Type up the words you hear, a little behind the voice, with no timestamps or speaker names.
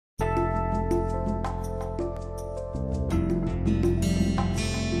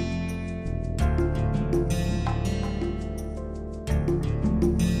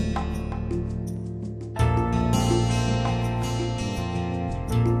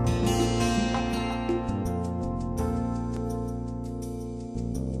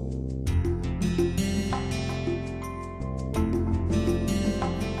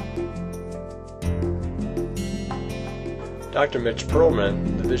Dr. Mitch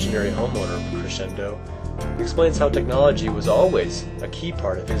Perlman, the visionary homeowner of Crescendo, explains how technology was always a key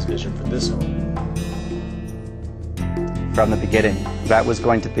part of his vision for this home. From the beginning, that was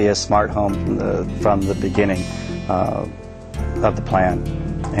going to be a smart home from the beginning of the plan.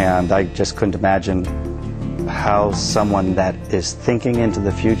 And I just couldn't imagine how someone that is thinking into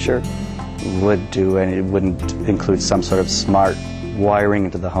the future would do, and it wouldn't include some sort of smart wiring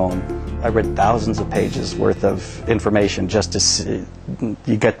into the home. I read thousands of pages worth of information just to see.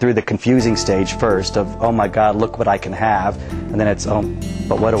 You get through the confusing stage first of, oh my God, look what I can have, and then it's, oh,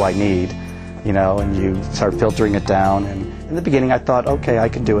 but what do I need? You know, and you start filtering it down. And in the beginning I thought, okay, I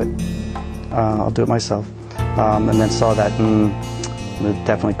can do it. I'll do it myself. And then saw that it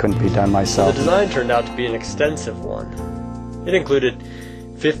definitely couldn't be done myself. The design turned out to be an extensive one. It included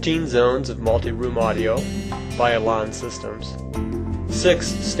 15 zones of multi-room audio by Elan Systems, 6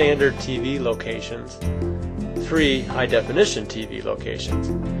 standard TV locations, 3 high-definition TV locations,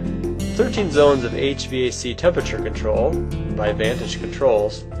 13 zones of HVAC temperature control by Vantage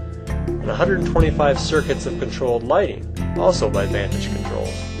Controls, and 125 circuits of controlled lighting, also by Vantage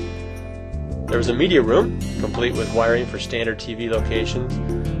Controls. There was a media room, complete with wiring for standard TV locations,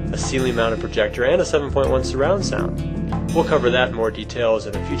 a ceiling-mounted projector, and a 7.1 surround sound. We'll cover that in more details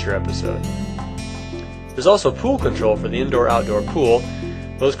in a future episode. There's also pool control for the indoor-outdoor pool.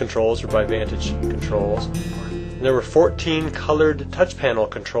 Those controls are by Vantage Controls. And there were 14 colored touch panel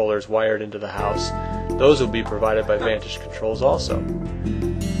controllers wired into the house. Those will be provided by Vantage Controls also.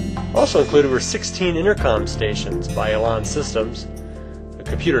 Also included were 16 intercom stations by Elan Systems, a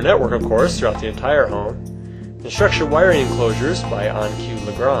computer network, of course, throughout the entire home, and structured wiring enclosures by OnQ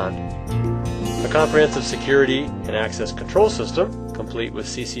Legrand, a comprehensive security and access control system, complete with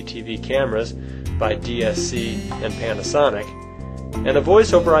CCTV cameras by DSC and Panasonic, and a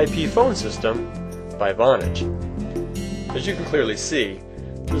voice-over IP phone system by Vonage. As you can clearly see,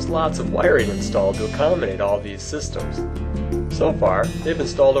 there's lots of wiring installed to accommodate all these systems. So far, they've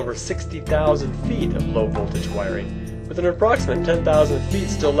installed over 60,000 feet of low-voltage wiring, with an approximate 10,000 feet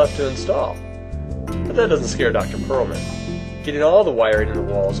still left to install. But that doesn't scare Dr. Perlman. Getting all the wiring in the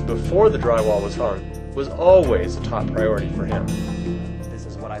walls before the drywall was hung was always a top priority for him. This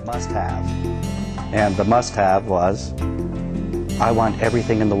is what I must have. And the must-have was, I want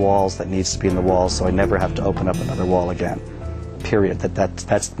everything in the walls that needs to be in the walls, so I never have to open up another wall again. Period.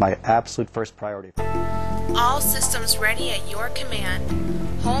 That's my absolute first priority. All systems ready at your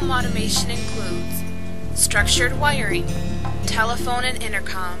command. Home automation includes structured wiring, telephone and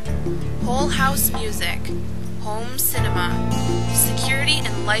intercom, whole house music, home cinema, security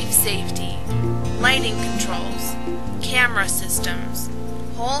and life safety, lighting controls, camera systems,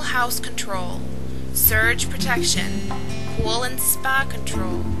 whole house control, surge protection, pool and spa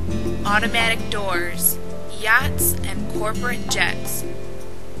control, automatic doors, yachts and corporate jets.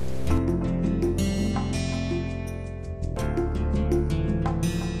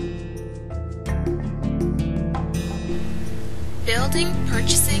 Building,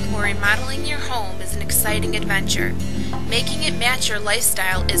 purchasing, or remodeling your home is an exciting adventure. Making it match your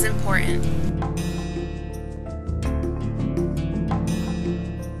lifestyle is important.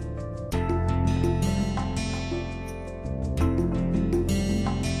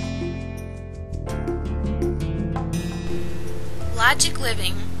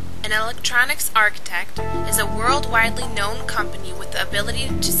 Logicliving, an electronics architect, is a worldwide known company with the ability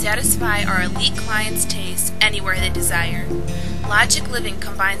to satisfy our elite clients' tastes anywhere they desire. Logicliving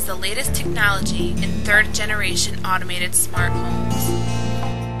combines the latest technology in third-generation automated smart homes.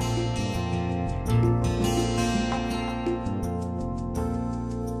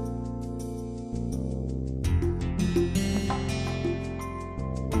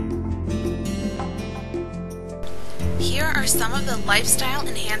 Here are some of the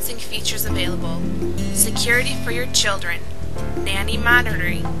lifestyle-enhancing features available. Security for your children, nanny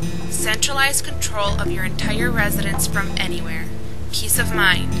monitoring, centralized control of your entire residence from anywhere, peace of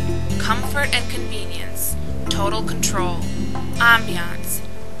mind, comfort and convenience, total control, ambiance,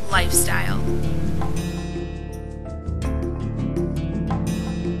 lifestyle.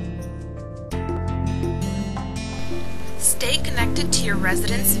 Stay connected to your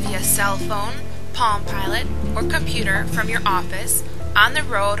residence via cell phone, Palm Pilot, or computer from your office, on the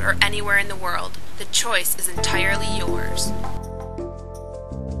road, or anywhere in the world. The choice is entirely yours.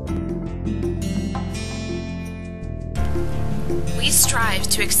 We strive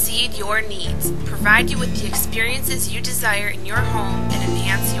to exceed your needs, provide you with the experiences you desire in your home, and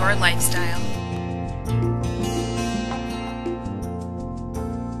enhance your lifestyle.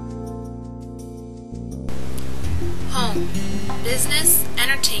 Home, business,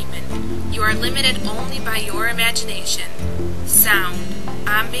 entertainment. You are limited only by your imagination. Sound,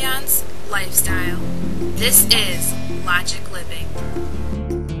 ambiance, lifestyle. This is Logic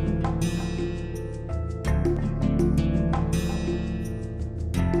Living.